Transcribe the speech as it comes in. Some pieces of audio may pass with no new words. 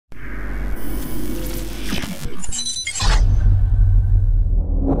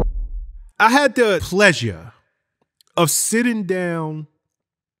I had the pleasure of sitting down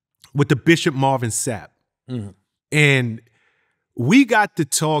with the Bishop Marvin Sapp. Mm-hmm. And we got to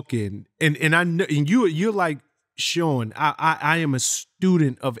talking, and I know, and you're like, Shawn, I am a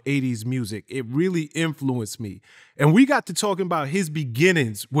student of 80s music. It really influenced me. And we got to talking about his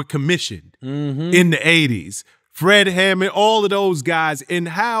beginnings with Commissioned in the 80s. Fred Hammond, all of those guys, and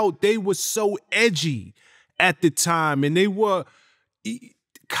how they were so edgy at the time. And they were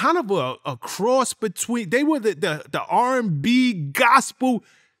kind of a cross between, they were the R&B gospel.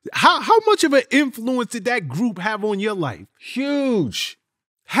 How much of an influence did that group have on your life? Huge.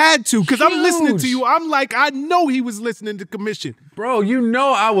 Had to, because I'm listening to you. I'm like, I know he was listening to Commission. Bro, you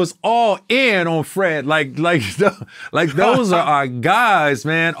know I was all in on Fred. Like those are our guys,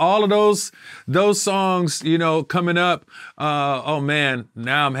 man. All of those songs, you know, coming up. Oh man,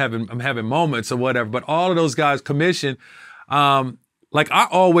 now I'm having moments or whatever. But all of those guys, Commission. Like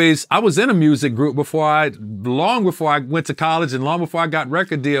I was in a music group long before I went to college and long before I got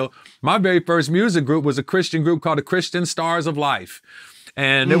record deal. My very first music group was a Christian group called the Christian Stars of Life.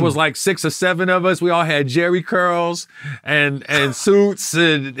 And there was like 6 or 7 of us. We all had jerry curls and suits,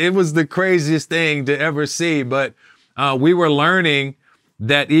 and it was the craziest thing to ever see. But we were learning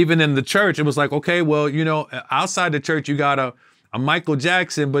that even in the church, it was like, okay, well, you know, outside the church, you got a Michael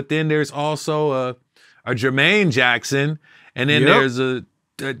Jackson, but then there's also a Jermaine Jackson, and then there's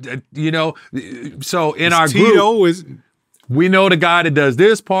you know, so in our group, we know the guy that does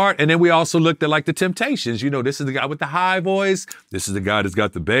this part, and then we also looked at like the Temptations. You know, this is the guy with the high voice. This is the guy that's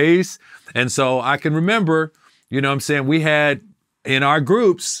got the bass. And so I can remember, you know what I'm saying, we had in our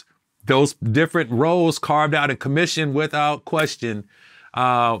groups those different roles carved out and commissioned without question.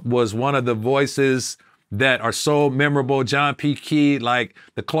 Was one of the voices that are so memorable. John P. Key, like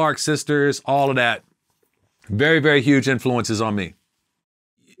the Clark sisters, all of that. Very, very huge influences on me.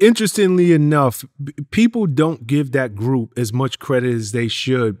 Interestingly enough, people don't give that group as much credit as they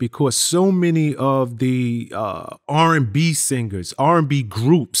should, because so many of the R&B singers, R&B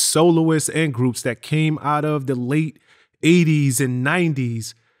groups, soloists and groups that came out of the late 80s and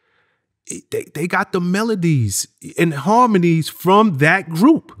 90s, they got the melodies and harmonies from that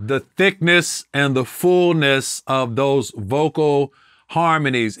group. The thickness and the fullness of those vocal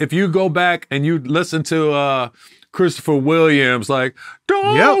harmonies. If you go back and you listen to Christopher Williams, like,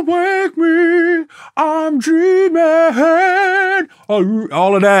 don't wake me, I'm dreaming.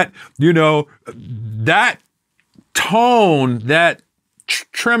 All of that, you know, that tone, that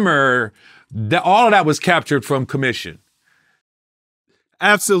tremor, all of that was captured from Commission.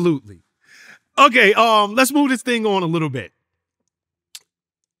 Absolutely. Okay, let's move this thing on a little bit.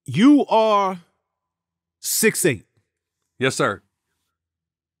 You are 6'8". Yes, sir.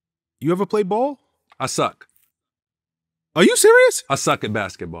 You ever play ball? I suck. Are you serious? I suck at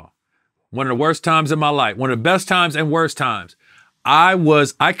basketball. One of the worst times in my life. One of the best times and worst times. I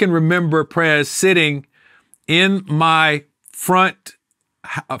can remember, Prez, sitting in my front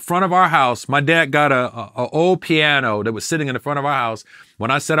of our house. My dad got a old piano that was sitting in the front of our house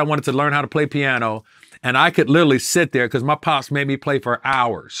when I said I wanted to learn how to play piano. And I could literally sit there because my pops made me play for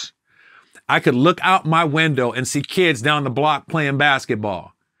hours. I could look out my window and see kids down the block playing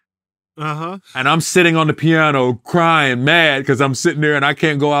basketball. And I'm sitting on the piano crying, mad, because I'm sitting there and I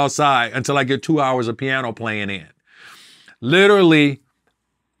can't go outside until I get 2 hours of piano playing in. Literally,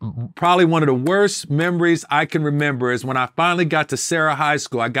 probably one of the worst memories I can remember is when I finally got to Sarah High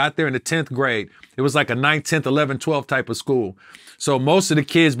School. I got there in the 10th grade. It was like a 9th, 10th, 11th, 12th type of school. So most of the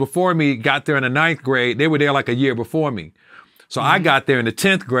kids before me got there in the 9th grade. They were there like a year before me. So I got there in the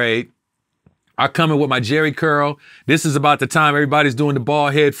 10th grade. I come in with my jerry curl. This is about the time everybody's doing the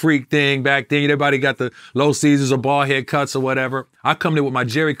bald head freak thing back then. Everybody got the low Caesars or bald head cuts or whatever. I come in with my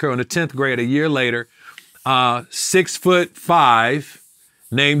jerry curl in the 10th grade a year later. 6'5",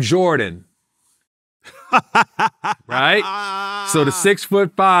 named Jordan. Right? So the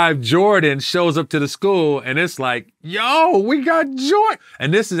 6'5" Jordan shows up to the school and it's like, yo, we got Jordan.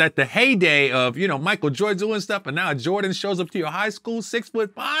 And this is at the heyday of, you know, Michael Jordan doing stuff. And now Jordan shows up to your high school,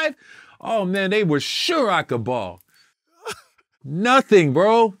 6'5". Oh man, they were sure I could ball. Nothing,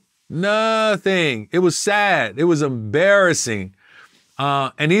 bro. Nothing. It was sad. It was embarrassing.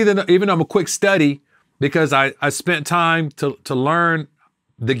 And even though I'm a quick study, because I spent time to learn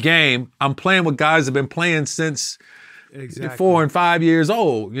the game, I'm playing with guys that have been playing since 4 and 5 years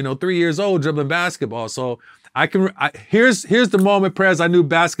old, you know, 3 years old, dribbling basketball. So here's the moment, Prez, I knew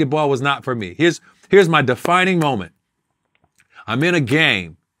basketball was not for me. Here's my defining moment. I'm in a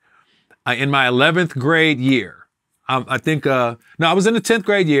game. In my 11th grade year, I was in the 10th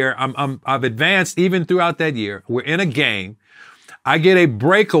grade year. I've advanced even throughout that year. We're in a game. I get a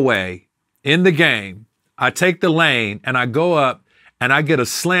breakaway in the game. I take the lane and I go up and I get a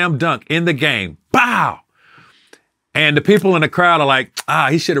slam dunk in the game. Bow! And the people in the crowd are like,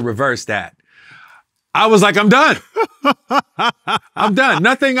 he should have reversed that. I was like, I'm done. I'm done.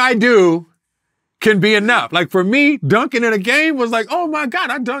 Nothing I do can be enough. Like for me, dunking in a game was like, oh my God,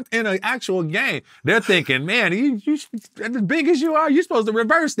 I dunked in an actual game. They're thinking, man, you as big as you are, you're supposed to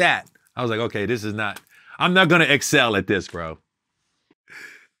reverse that. I was like, okay, I'm not going to excel at this, bro.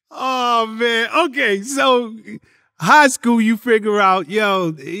 Oh, man. Okay, so high school, you figure out,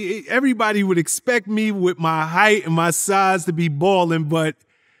 yo, everybody would expect me with my height and my size to be balling, but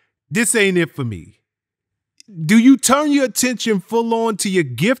this ain't it for me. Do you turn your attention full on to your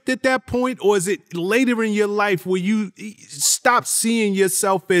gift at that point, or is it later in your life where you stop seeing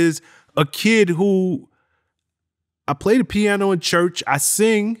yourself as a kid who, I play the piano in church, I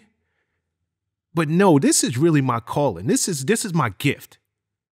sing, but no, this is really my calling. This is my gift.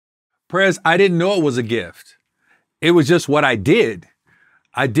 Prez, I didn't know it was a gift. It was just what I did.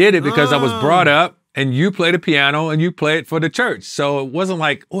 I did it because I was brought up and you play the piano and you play it for the church. So it wasn't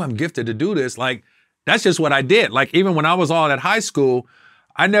like, oh, I'm gifted to do this. Like, that's just what I did. Like, even when I was all at high school,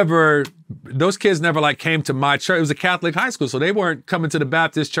 those kids never like came to my church. It was a Catholic high school. So they weren't coming to the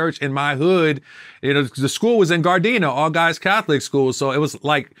Baptist church in my hood. You know, the school was in Gardena, all guys Catholic school. So it was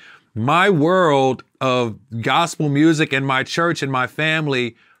like my world of gospel music and my church and my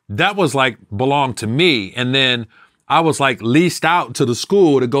family, that was like belonged to me. And then I was like leased out to the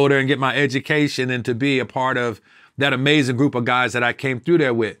school to go there and get my education and to be a part of that amazing group of guys that I came through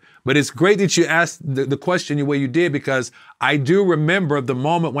there with. But it's great that you asked the question the way you did, because I do remember the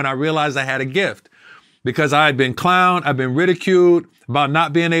moment when I realized I had a gift, because I had been clowned, I've been ridiculed about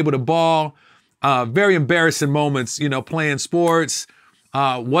not being able to ball, very embarrassing moments, you know, playing sports,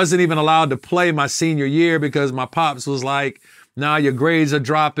 wasn't even allowed to play my senior year because my pops was like, nah, your grades are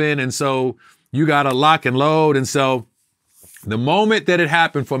dropping. And so you got to lock and load. And so the moment that it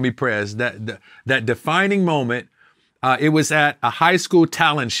happened for me, Prez, that defining moment, it was at a high school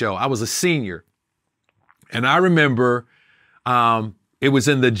talent show. I was a senior. And I remember it was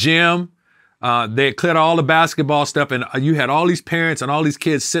in the gym. They had cleared all the basketball stuff. And you had all these parents and all these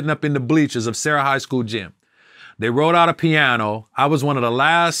kids sitting up in the bleachers of Sarah High School gym. They wrote out a piano. I was one of the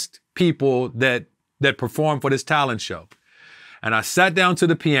last people that performed for this talent show. And I sat down to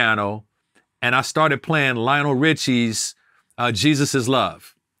the piano and I started playing Lionel Richie's Jesus is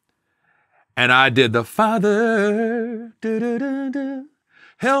Love. And I did the Father,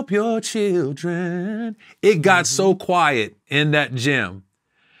 help your children. It got so quiet in that gym.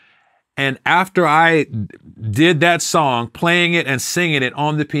 And after I did that song, playing it and singing it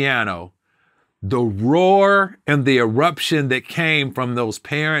on the piano, the roar and the eruption that came from those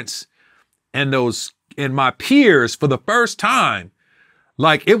parents and my peers for the first time,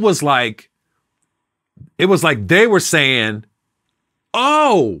 it was like they were saying,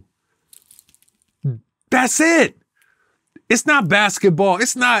 oh, that's it. It's not basketball.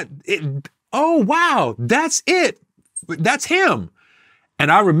 It's not it. Oh, wow. That's it. That's him. And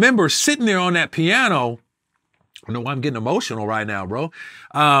I remember sitting there on that piano. I don't know why I'm getting emotional right now, bro.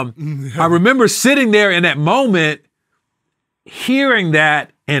 I remember sitting there in that moment, hearing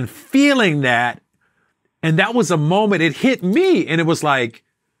that and feeling that. And that was a moment it hit me. And it was like,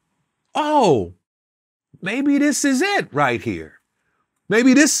 oh, maybe this is it right here.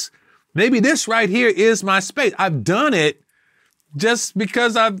 Maybe this right here is my space. I've done it just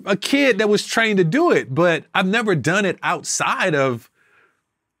because I'm a kid that was trained to do it, but I've never done it outside of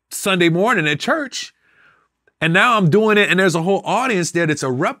Sunday morning at church. And now I'm doing it and there's a whole audience there that's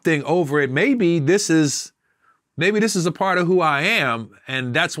erupting over it. Maybe this is a part of who I am.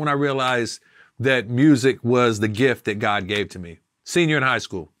 And that's when I realized that music was the gift that God gave to me. Senior in high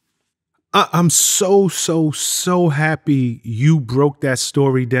school. I'm so happy you broke that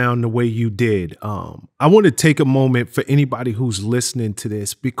story down the way you did. I want to take a moment for anybody who's listening to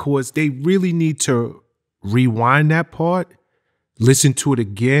this, because they really need to rewind that part, listen to it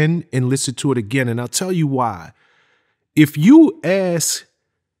again and listen to it again. And I'll tell you why. If you ask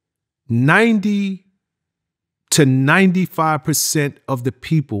 90 to 95% of the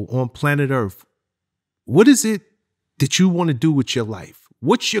people on planet Earth, what is it that you want to do with your life?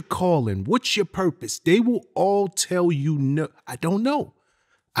 What's your calling? What's your purpose? They will all tell you, no, I don't know.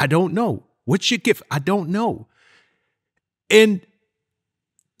 I don't know. What's your gift? I don't know. And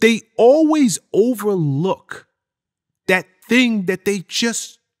they always overlook that thing that they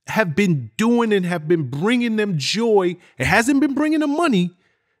just have been doing and have been bringing them joy. It hasn't been bringing them money,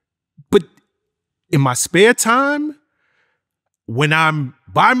 but in my spare time, when I'm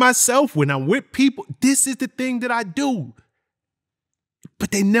by myself, when I'm with people, this is the thing that I do. but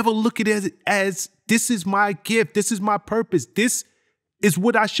they never look at it as this is my gift, this is my purpose, this is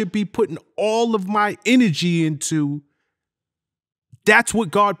what I should be putting all of my energy into. That's what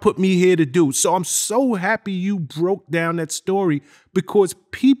God put me here to do. So I'm so happy you broke down that story, because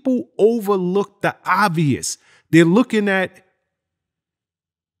people overlook the obvious. They're looking at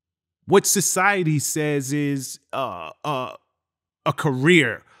what society says is a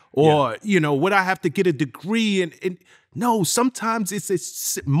career, or what I have to get a degree. And no, sometimes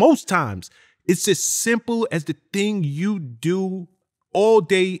most times it's as simple as the thing you do all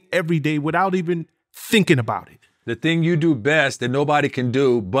day, every day, without even thinking about it. The thing you do best that nobody can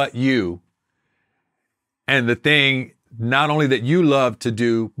do but you. And the thing not only that you love to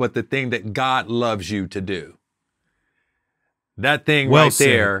do, but the thing that God loves you to do. That thing right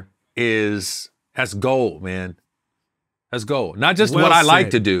there that's gold, man. That's gold. Not just what I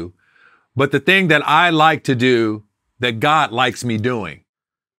like to do, but the thing that I like to do that God likes me doing.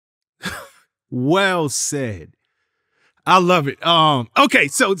 Well said. I love it. Okay,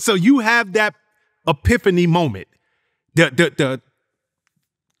 so you have that epiphany moment. The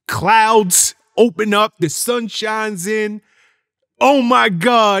clouds open up, the sun shines in. Oh my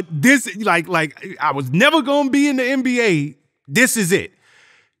God, this like I was never gonna be in the NBA. This is it.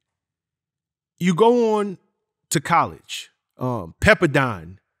 You go on to college,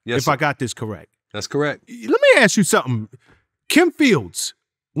 Pepperdine, if I got this correct. That's correct. Let me ask you something. Kim Fields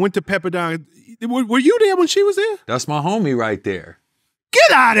went to Pepperdine. Were you there when she was there? That's my homie right there.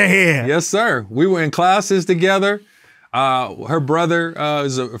 Get out of here. Yes, sir. We were in classes together. Her brother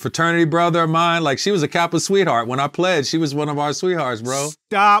is a fraternity brother of mine. Like, she was a Kappa sweetheart. When I pledged, she was one of our sweethearts, bro.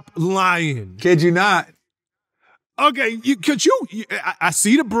 Stop lying. Kid you not. Okay, I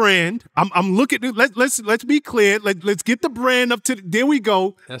see the brand. I'm looking. Let's be clear. Let's get the brand up to. There we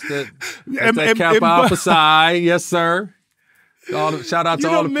go. That's that Kappa Alpha Psi. Yes, sir. Shout out to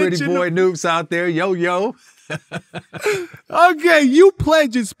all the pretty boy noobs out there. Yo, yo. Okay, you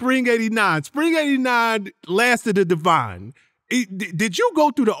pledged in Spring '89. Spring '89 lasted a divine. Did you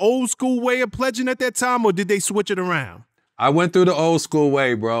go through the old school way of pledging at that time, or did they switch it around? I went through the old school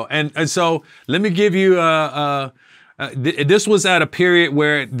way, bro. And so let me give you this was at a period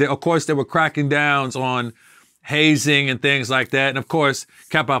where, of course, they were cracking downs on hazing and things like that. And of course,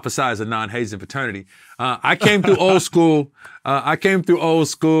 Kappa Alpha Psi is a non-hazing fraternity. I came through old school. And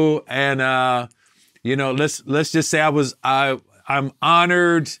let's just say I'm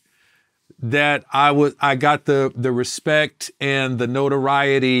honored that I got the respect and the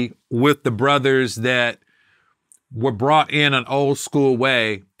notoriety with the brothers that were brought in an old school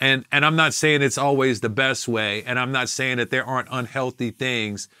way. And I'm not saying it's always the best way. And I'm not saying that there aren't unhealthy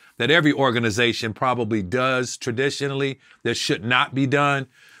things that every organization probably does traditionally that should not be done.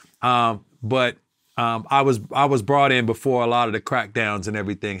 But I was brought in before a lot of the crackdowns and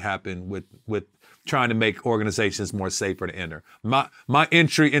everything happened with trying to make organizations more safer to enter. My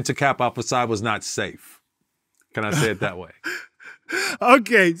entry into Kappa Alpha Psi was not safe. Can I say it that way?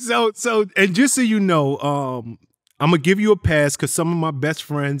 Okay, so and just so you know, I'm gonna give you a pass because some of my best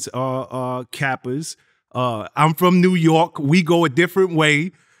friends are Kappas. I'm from New York. We go a different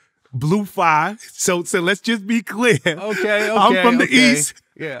way. Blue Phi. So let's just be clear. Okay. I'm from the East.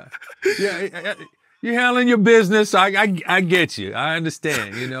 Yeah. You're handling your business. I get you. I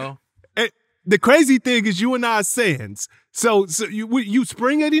understand. And the crazy thing is, you and I are Sands. So you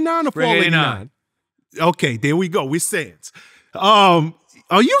Spring '89 or Fall '89? Okay, there we go. We're Sands.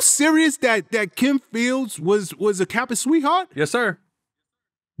 Are you serious that Kim Fields was a Kappa sweetheart? Yes, sir.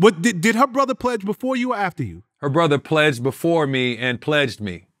 What did her brother pledge before you or after you? Her brother pledged before me and pledged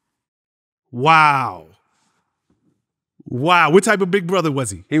me. Wow. What type of big brother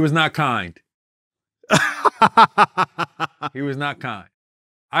was he? He was not kind. He was not kind.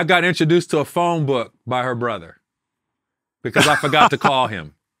 I got introduced to a phone book by her brother because I forgot to call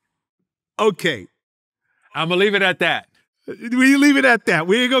him. Okay. I'm going to leave it at that. We leave it at that.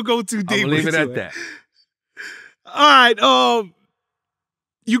 We ain't going to go too deep. I'm going to leave it at that. All right.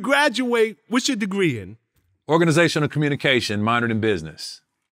 You graduate. What's your degree in? Organizational communication, minored in business.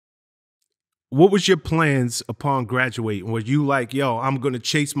 What was your plans upon graduating? Were you like, yo, I'm going to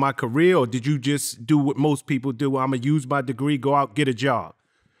chase my career, or did you just do what most people do? I'm going to use my degree, go out, get a job.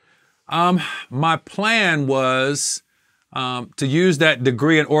 My plan was to use that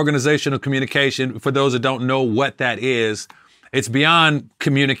degree in organizational communication. For those that don't know what that is, it's beyond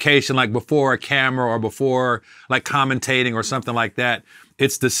communication, like before a camera or before like commentating or something like that.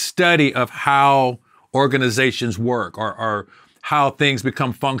 It's the study of how organizations work or how things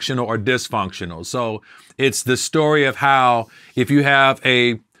become functional or dysfunctional. So it's the story of how if you have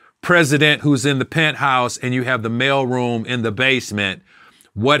a president who's in the penthouse and you have the mailroom in the basement,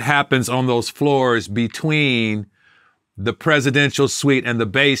 what happens on those floors between the presidential suite and the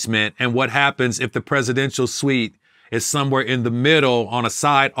basement, and what happens if the presidential suite is somewhere in the middle on a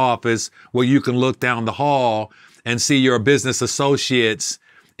side office where you can look down the hall and see your business associates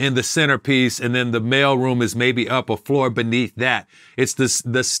in the centerpiece, and then the mailroom is maybe up a floor beneath that. It's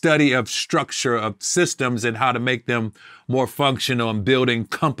the study of structure of systems and how to make them more functional and building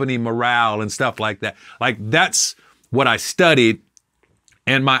company morale and stuff like that. Like, that's what I studied.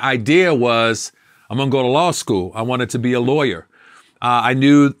 And my idea was, I'm gonna go to law school. I wanted to be a lawyer. I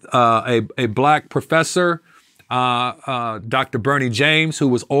knew a black professor, Dr. Bernie James, who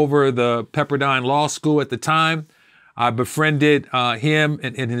was over the Pepperdine Law School at the time. I befriended him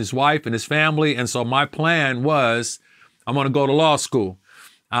and his wife and his family. And so my plan was, I'm gonna go to law school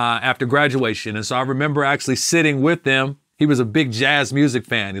after graduation. And so I remember actually sitting with them. He was a big jazz music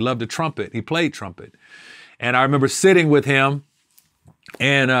fan. He loved the trumpet. He played trumpet. And I remember sitting with him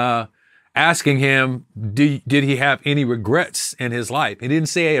and asking him, did he have any regrets in his life? He didn't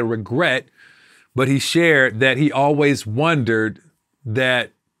say a regret, but he shared that he always wondered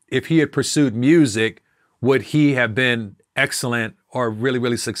that if he had pursued music, would he have been excellent or really,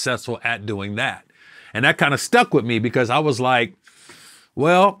 really successful at doing that? And that kind of stuck with me, because I was like,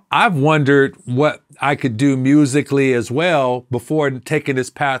 well, I've wondered what I could do musically as well before taking this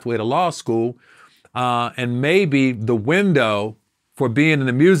pathway to law school. And maybe the window for being in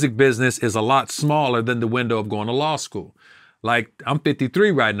the music business is a lot smaller than the window of going to law school. Like, I'm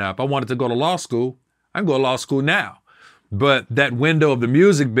 53 right now. If I wanted to go to law school, I can go to law school now. But that window of the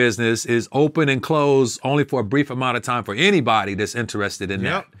music business is open and closed only for a brief amount of time for anybody that's interested in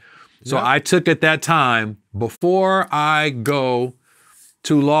that. So I took at that time, before I go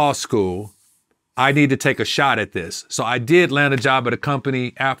to law school, I need to take a shot at this. So I did land a job at a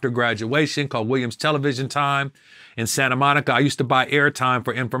company after graduation called Williams Television Time in Santa Monica. I used to buy airtime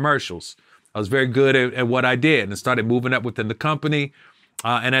for infomercials. I was very good at what I did and started moving up within the company.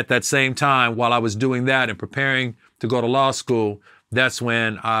 And at that same time, while I was doing that and preparing to go to law school, that's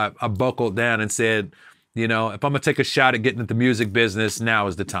when I buckled down and said, you know, if I'm gonna take a shot at getting into the music business, now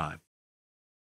is the time.